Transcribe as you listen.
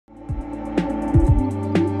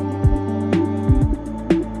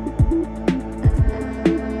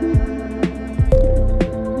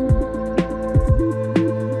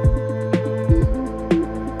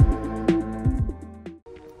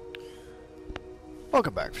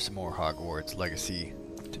Welcome back for some more Hogwarts Legacy.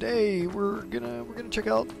 Today we're gonna check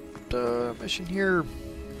out a mission here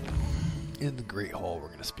in the Great Hall. We're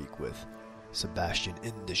gonna speak with Sebastian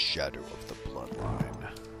in the Shadow of the Bloodline.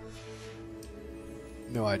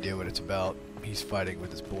 No idea what it's about. He's fighting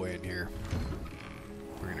with his boy in here.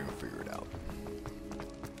 We're gonna go figure it out.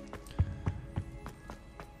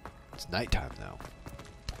 It's nighttime now.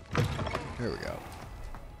 There we go.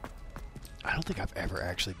 I don't think I've ever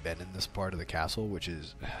actually been in this part of the castle, which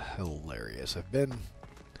is hilarious. I've been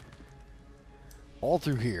all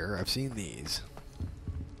through here. I've seen these.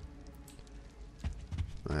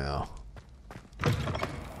 Well.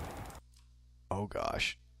 Oh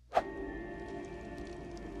gosh.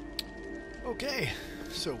 Okay,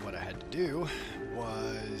 so what I had to do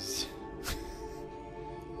was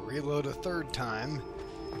reload a third time,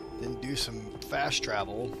 then do some fast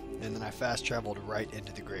travel, and then I fast traveled right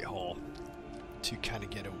into the Great Hall to kind of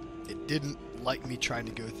get a... It didn't like me trying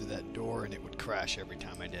to go through that door, and it would crash every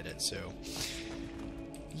time I did it, so...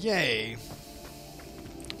 Yay!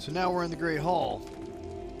 So now we're in the Great Hall,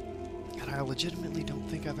 and I legitimately don't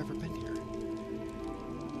think I've ever been here.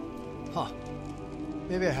 Huh.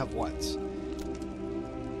 Maybe I have once.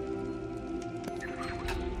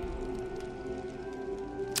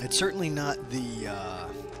 It's certainly not the, I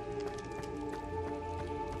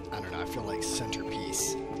don't know, I feel like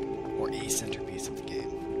centerpiece, or a centerpiece of the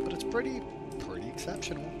game. But it's pretty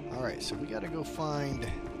exceptional. Alright, so we gotta go find...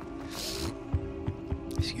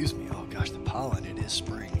 Excuse me, oh gosh, the pollen, it is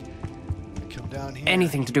spring. Come down here.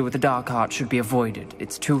 Anything to do with the dark art should be avoided.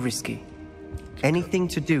 It's too risky. Anything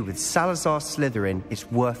to do with Salazar Slytherin is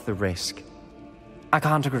worth the risk. I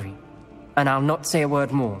can't agree. And I'll not say a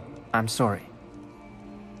word more. I'm sorry.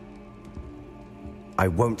 I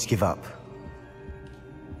won't give up.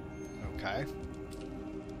 Okay.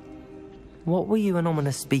 What were you and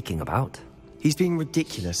Ominous speaking about? He's being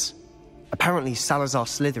ridiculous. Apparently Salazar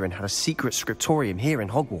Slytherin had a secret scriptorium here in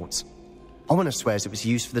Hogwarts. Ominous swears it was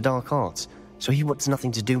used for the dark arts, so he wants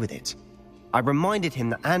nothing to do with it. I reminded him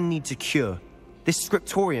that Anne needs a cure. This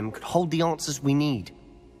scriptorium could hold the answers we need.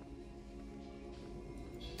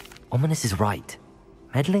 Ominous is right.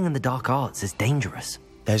 Meddling in the dark arts is dangerous.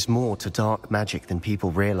 There's more to dark magic than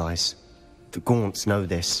people realize. The Gaunts know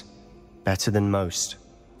this. Better than most.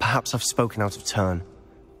 Perhaps I've spoken out of turn.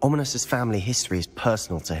 Ominous's family history is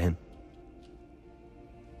personal to him.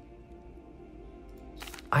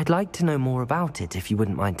 I'd like to know more about it if you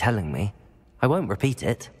wouldn't mind telling me. I won't repeat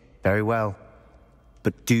it. Very well.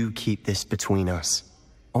 But do keep this between us.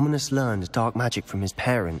 Ominous learned dark magic from his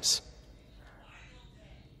parents.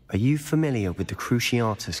 Are you familiar with the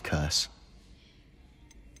Cruciatus curse?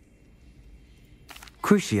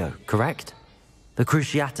 Crucio, correct? The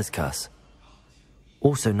Cruciatus curse,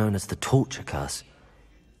 also known as the torture curse,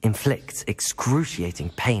 inflicts excruciating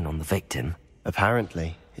pain on the victim.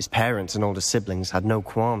 Apparently, his parents and older siblings had no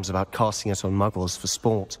qualms about casting it on muggles for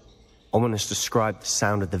sport. Ominous described the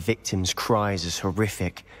sound of the victim's cries as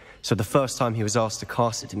horrific, so the first time he was asked to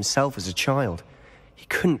cast it himself as a child, he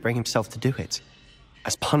couldn't bring himself to do it.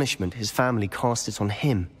 As punishment, his family cast it on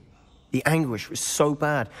him. The anguish was so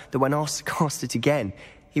bad that when asked to cast it again,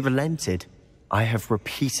 he relented. I have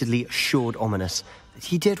repeatedly assured Ominous that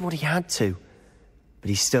he did what he had to, but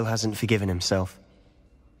he still hasn't forgiven himself.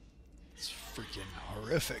 It's freaking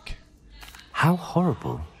horrific. How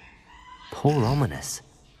horrible. Poor Ominous.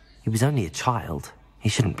 He was only a child. He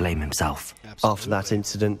shouldn't blame himself. Absolutely. After that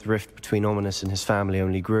incident, the rift between Ominous and his family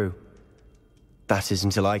only grew. That is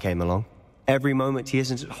until I came along. Every moment he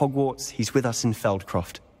isn't at Hogwarts, he's with us in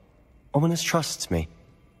Feldcroft. Ominous trusts me.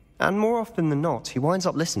 And more often than not, he winds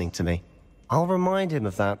up listening to me. I'll remind him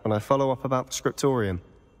of that when I follow up about the scriptorium.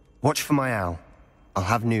 Watch for my owl. I'll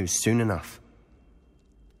have news soon enough.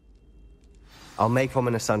 I'll make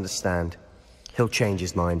Ominous understand. He'll change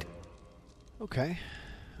his mind. Okay.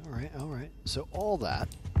 Alright. So all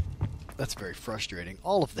that's very frustrating.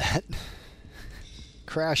 All of that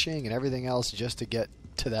crashing and everything else just to get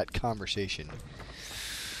to that conversation.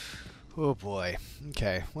 Oh boy.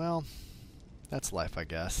 Okay, well, that's life, I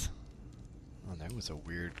guess. Oh, that was a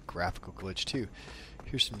weird graphical glitch too.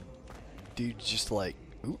 Here's some dudes just like,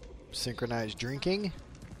 ooh, synchronized drinking.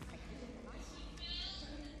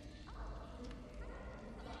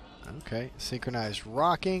 Okay, synchronized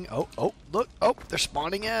rocking. Oh, look, they're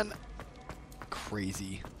spawning in.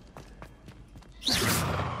 Crazy.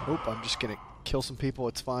 Oh, I'm just gonna kill some people,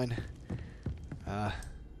 it's fine.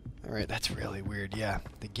 Alright, that's really weird. Yeah,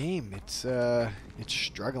 the game, it's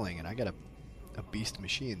struggling, and I got a beast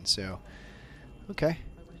machine, so... Okay.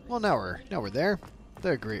 Well, now we're there.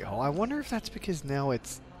 The Great Hall. I wonder if that's because now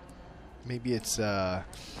it's... Maybe it's,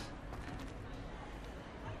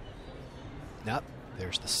 Nope.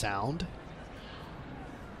 There's the sound.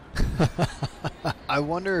 I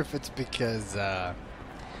wonder if it's because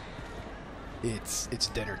it's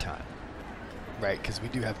dinner time, right? Because we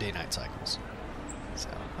do have day-night cycles. So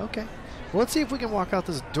okay. Well, let's see if we can walk out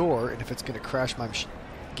this door and if it's going to crash my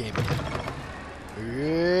game again.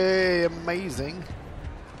 Yay, amazing.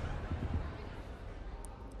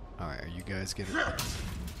 All right, are you guys getting it?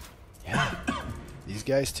 Yeah. These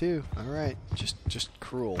guys too. All right. Just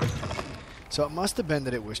cruel. So it must have been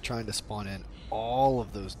that it was trying to spawn in all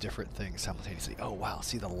of those different things simultaneously. Oh, wow.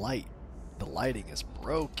 See the light. The lighting is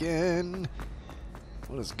broken.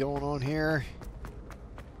 What is going on here?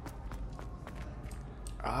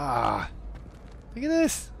 Ah. Look at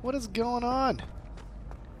this. What is going on?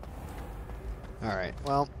 All right.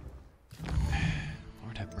 Well,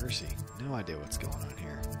 Lord have mercy. No idea what's going on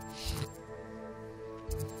here.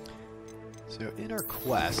 So in our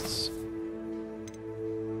quests...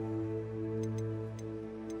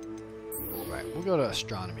 Right, we'll go to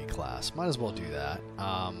astronomy class. Might as well do that.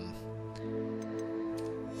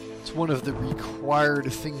 It's one of the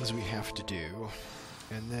required things we have to do.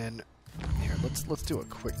 And then here, let's do a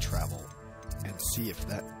quick travel and see if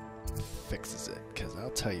that fixes it. Because I'll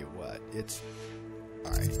tell you what, it's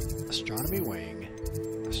all right. Astronomy wing,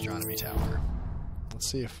 astronomy tower.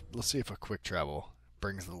 Let's see if a quick travel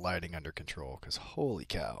brings the lighting under control. Because holy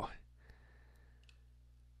cow.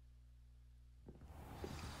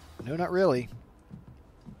 No, not really.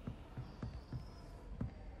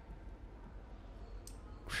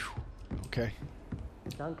 Whew. Okay.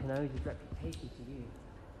 Duncan owes his reputation to you.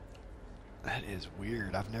 That is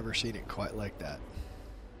weird. I've never seen it quite like that.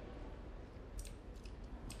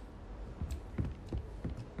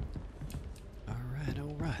 Alright,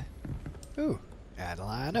 alright. Ooh,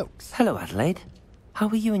 Adeline Oaks. Hello, Adelaide. How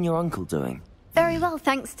are you and your uncle doing? Very well,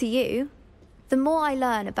 thanks to you. The more I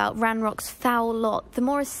learn about Ranrock's foul lot, the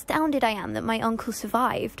more astounded I am that my uncle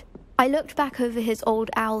survived. I looked back over his old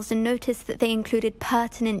owls and noticed that they included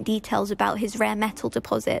pertinent details about his rare metal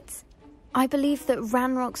deposits. I believe that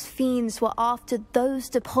Ranrock's fiends were after those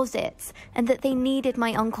deposits and that they needed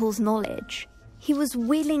my uncle's knowledge. He was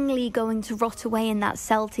willingly going to rot away in that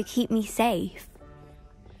cell to keep me safe.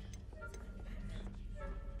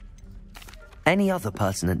 Any other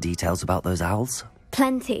pertinent details about those owls?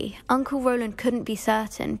 Plenty. Uncle Roland couldn't be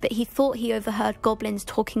certain, but he thought he overheard goblins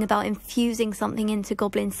talking about infusing something into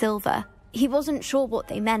goblin silver. He wasn't sure what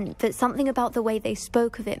they meant, but something about the way they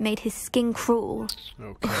spoke of it made his skin crawl.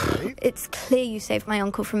 Okay. It's clear you saved my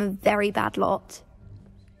uncle from a very bad lot.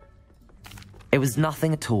 It was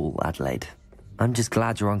nothing at all, Adelaide. I'm just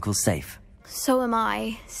glad your uncle's safe. So am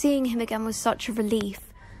I. Seeing him again was such a relief.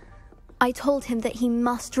 I told him that he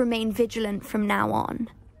must remain vigilant from now on.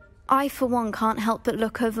 I, for one, can't help but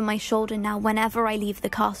look over my shoulder now whenever I leave the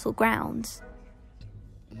castle grounds.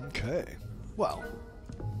 Okay. Well.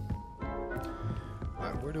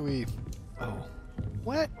 Alright, where do we... Oh.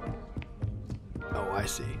 What? Oh, I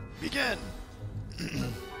see. Begin!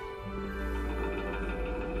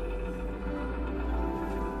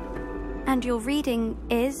 And your reading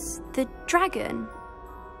is the dragon.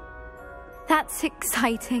 That's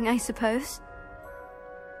exciting, I suppose.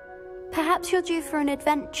 Perhaps you're due for an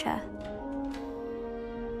adventure.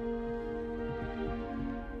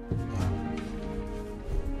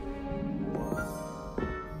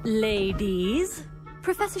 Ladies,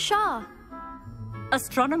 Professor Shah.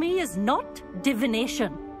 astronomy is not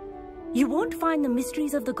divination. You won't find the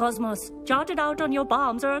mysteries of the cosmos charted out on your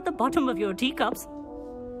palms or at the bottom of your teacups.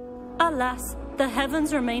 Alas, the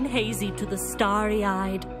heavens remain hazy to the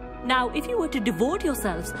starry-eyed. Now, if you were to devote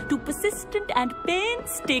yourselves to persistent and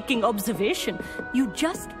painstaking observation, you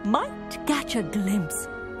just might catch a glimpse.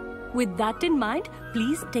 With that in mind,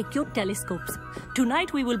 please take your telescopes.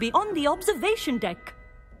 Tonight we will be on the observation deck.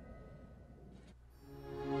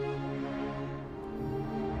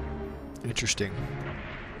 Interesting.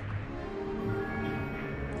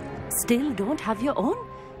 Still don't have your own?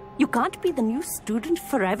 You can't be the new student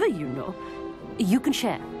forever, you know. You can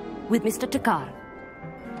share with Mr. Takar.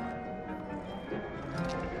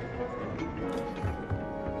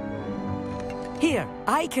 Here,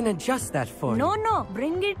 I can adjust that for you. No,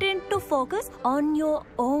 bring it into focus on your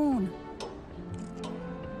own.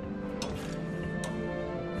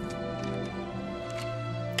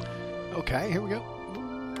 Okay, here we go.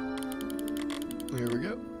 Here we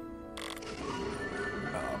go.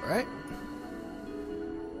 Alright.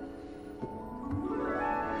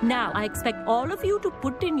 Now, I expect all of you to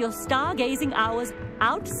put in your stargazing hours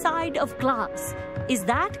outside of class. Is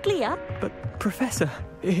that clear? But, Professor,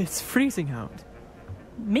 it's freezing out.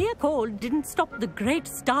 Mere cold didn't stop the great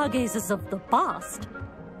stargazers of the past.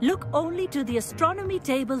 Look only to the astronomy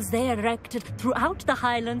tables they erected throughout the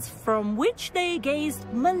Highlands, from which they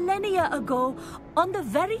gazed millennia ago on the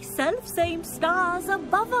very self-same stars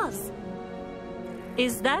above us.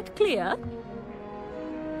 Is that clear?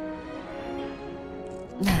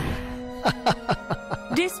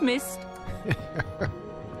 Dismissed.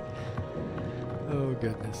 Oh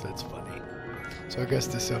goodness, that's funny. So I guess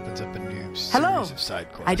this opens up a new series Hello. of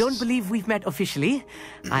side quests. I don't believe we've met officially.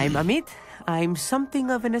 I'm Amit. I'm something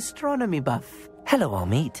of an astronomy buff. Hello,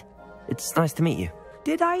 Amit. It's nice to meet you.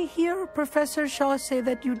 Did I hear Professor Shaw say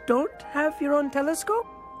that you don't have your own telescope?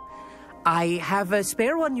 I have a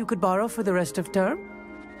spare one you could borrow for the rest of term.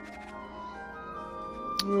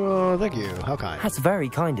 Oh, thank you. How kind. That's very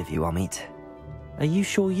kind of you, Amit. Are you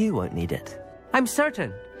sure you won't need it? I'm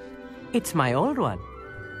certain. It's my old one.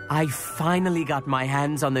 I finally got my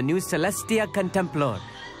hands on the new Celestia Contemplar.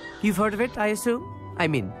 You've heard of it, I assume? I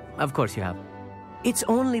mean, of course you have. It's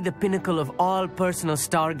only the pinnacle of all personal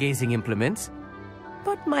stargazing implements.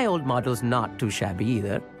 But my old model's not too shabby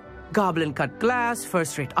either. Goblin-cut glass,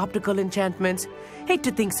 first-rate optical enchantments. Hate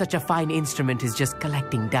to think such a fine instrument is just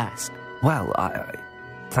collecting dust. Well,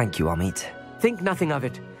 thank you, Amit. Think nothing of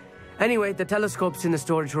it. Anyway, the telescope's in the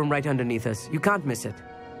storage room right underneath us. You can't miss it.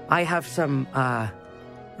 I have some,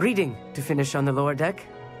 reading to finish on the lower deck.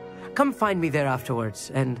 Come find me there afterwards,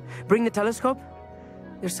 and bring the telescope.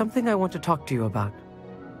 There's something I want to talk to you about.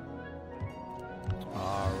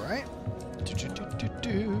 All right.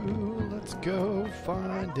 Let's go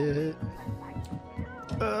find it.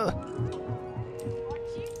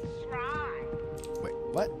 Wait,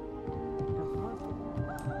 what?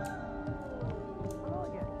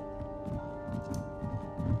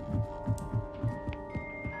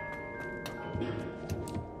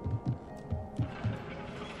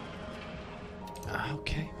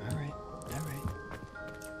 Okay, all right.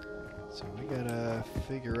 So we gotta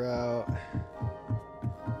figure out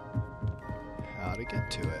how to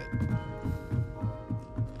get to it.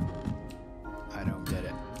 I don't get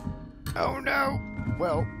it. Oh no!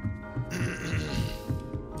 Well.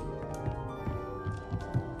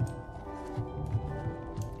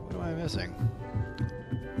 What am I missing?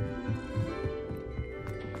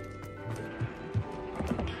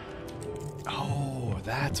 Oh,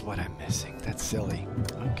 that's what I'm missing. That's silly.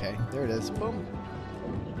 Okay, there it is. Boom.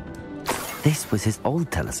 This was his old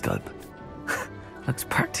telescope. Looks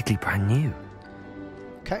practically brand new.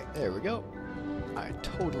 Okay, there we go. I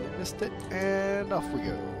totally missed it, and off we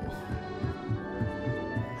go.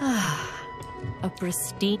 A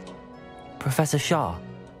pristine... Professor Shah,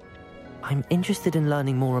 I'm interested in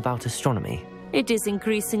learning more about astronomy. It is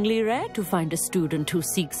increasingly rare to find a student who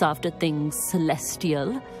seeks after things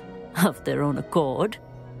celestial, of their own accord.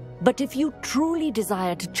 But if you truly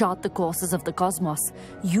desire to chart the courses of the cosmos,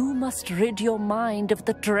 you must rid your mind of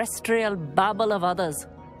the terrestrial babble of others.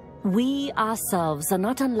 We ourselves are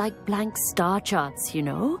not unlike blank star charts, you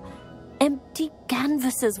know. Empty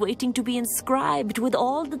canvases waiting to be inscribed with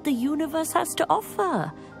all that the universe has to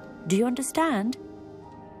offer. Do you understand?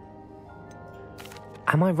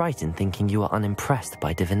 Am I right in thinking you are unimpressed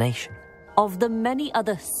by divination? Of the many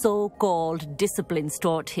other so-called disciplines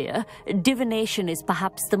taught here, divination is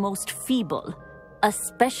perhaps the most feeble,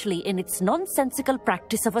 especially in its nonsensical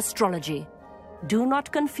practice of astrology. Do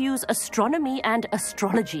not confuse astronomy and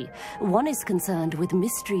astrology. One is concerned with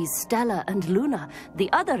mysteries stellar and lunar, the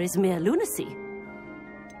other is mere lunacy.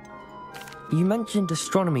 You mentioned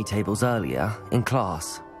astronomy tables earlier, in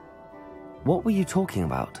class. What were you talking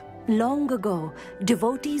about? Long ago,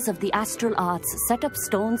 devotees of the astral arts set up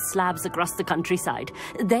stone slabs across the countryside.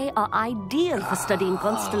 They are ideal for studying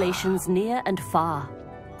constellations near and far.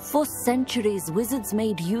 For centuries, wizards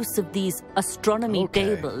made use of these astronomy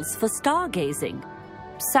tables for stargazing.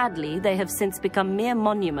 Sadly, they have since become mere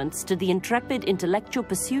monuments to the intrepid intellectual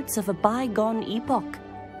pursuits of a bygone epoch.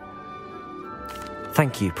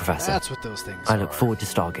 Thank you, Professor. That's what those things I are. look forward to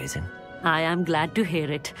stargazing. I am glad to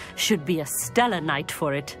hear it. Should be a stellar night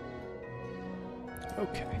for it.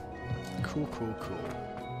 Okay. Cool.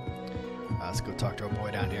 Let's go talk to our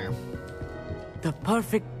boy down here. The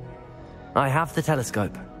perfect... I have the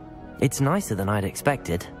telescope. It's nicer than I'd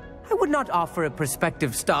expected. I would not offer a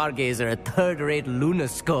prospective stargazer a third-rate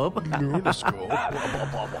lunoscope.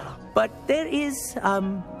 But there is,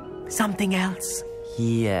 something else.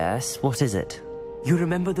 Yes, what is it? You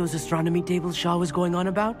remember those astronomy tables Shaw was going on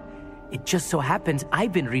about? It just so happens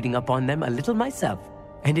I've been reading up on them a little myself.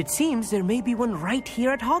 And it seems there may be one right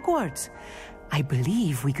here at Hogwarts. I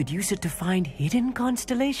believe we could use it to find hidden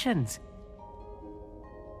constellations.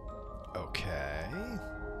 Okay.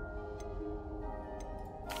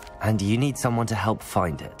 And you need someone to help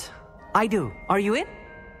find it. I do. Are you in?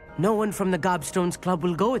 No one from the Gobstones Club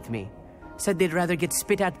will go with me. Said they'd rather get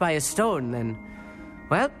spit at by a stone than...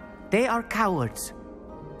 Well, they are cowards.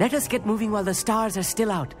 Let us get moving while the stars are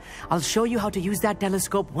still out. I'll show you how to use that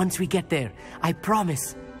telescope once we get there. I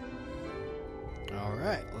promise. All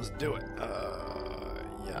right, let's do it.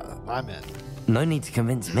 Yeah, I'm in. No need to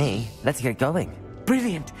convince me. Let's get going.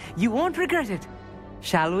 Brilliant. You won't regret it.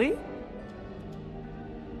 Shall we?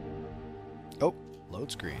 Oh,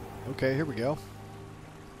 load screen. Okay, here we go.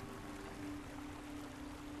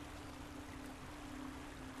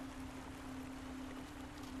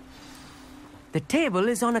 The table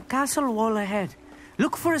is on a castle wall ahead.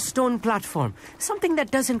 Look for a stone platform, something that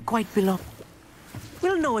doesn't quite belong.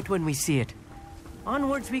 We'll know it when we see it.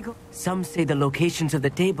 Onwards we go. Some say the locations of the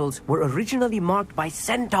tables were originally marked by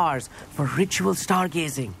centaurs for ritual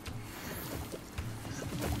stargazing.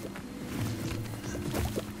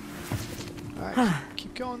 All right,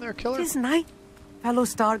 keep going there, killer. It is nice, fellow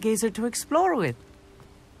stargazer to explore with.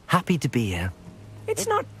 Happy to be here. It's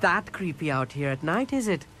not that creepy out here at night, is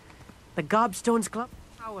it? The Gobstones Club,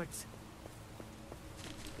 cowards.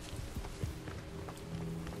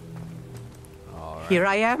 All right. Here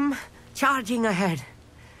I am, charging ahead.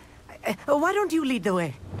 Why don't you lead the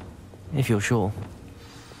way? If you're sure.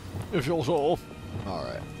 If you'll soul. All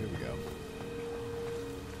right, here we go.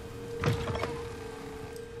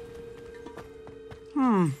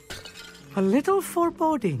 A little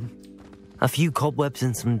foreboding. A few cobwebs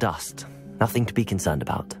and some dust. Nothing to be concerned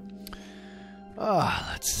about.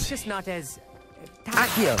 Let's see. Just not as...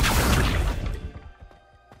 Accio!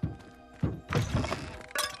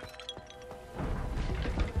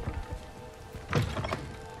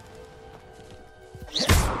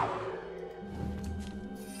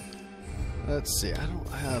 Let's see.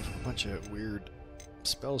 I have a bunch of weird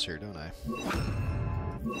spells here, don't I?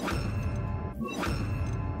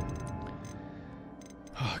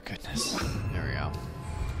 Oh, goodness. There we go.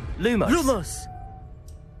 Lumos! Lumos!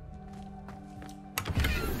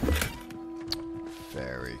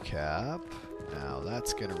 Fairy cap. Now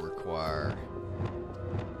that's going to require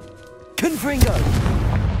Confringo!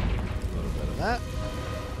 a little bit of that.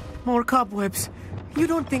 More cobwebs. You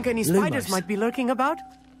don't think any spiders Lumos. might be lurking about?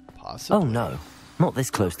 Possibly. Oh no, not this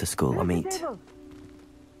close to school, I mean.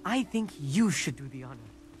 I think you should do the honor.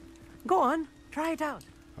 Go on, try it out.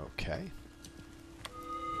 Okay.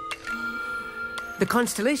 The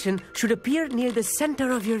constellation should appear near the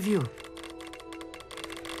center of your view.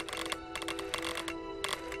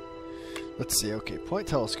 Let's see. Okay, point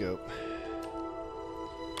telescope.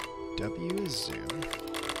 W is zoom.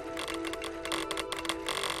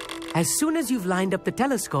 As soon as you've lined up the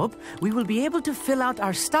telescope, we will be able to fill out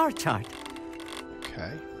our star chart.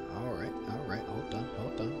 Okay. All right. All right. Hold on.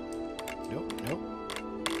 Hold on. Nope. Nope.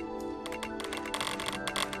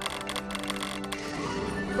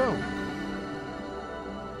 Boom.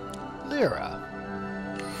 Lyra.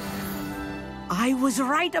 I was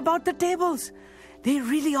right about the tables. They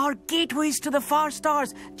really are gateways to the far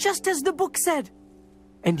stars, just as the book said.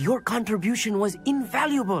 And your contribution was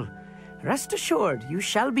invaluable. Rest assured, you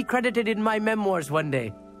shall be credited in my memoirs one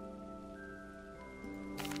day.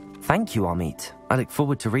 Thank you, a.m.m.o. I look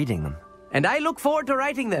forward to reading them. And I look forward to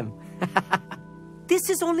writing them. This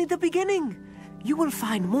is only the beginning. You will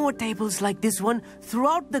find more tables like this one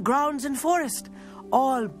throughout the grounds and forest,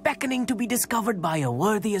 all beckoning to be discovered by a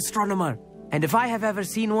worthy astronomer. And if I have ever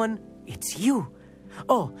seen one, it's you.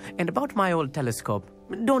 Oh, and about my old telescope,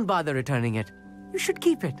 don't bother returning it. You should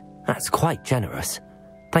keep it. That's quite generous.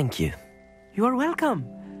 Thank you. You are welcome.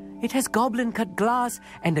 It has goblin-cut glass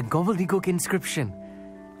and a gobbledygook inscription.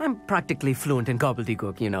 I'm practically fluent in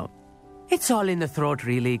gobbledygook, you know. It's all in the throat,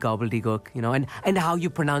 really, gobbledygook, you know, and how you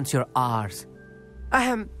pronounce your R's.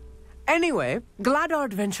 Anyway, glad our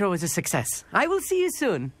adventure was a success. I will see you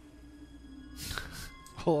soon.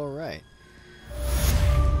 All right.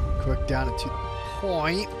 Quick down and to the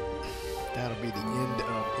point. That'll be the end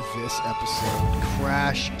of this episode.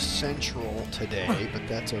 Crash Central today, but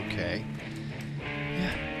that's okay.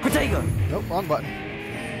 Potato! Nope, wrong button.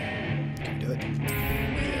 Can do it.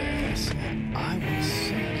 Yes. And I will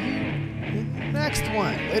see you in the next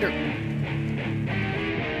one. Later.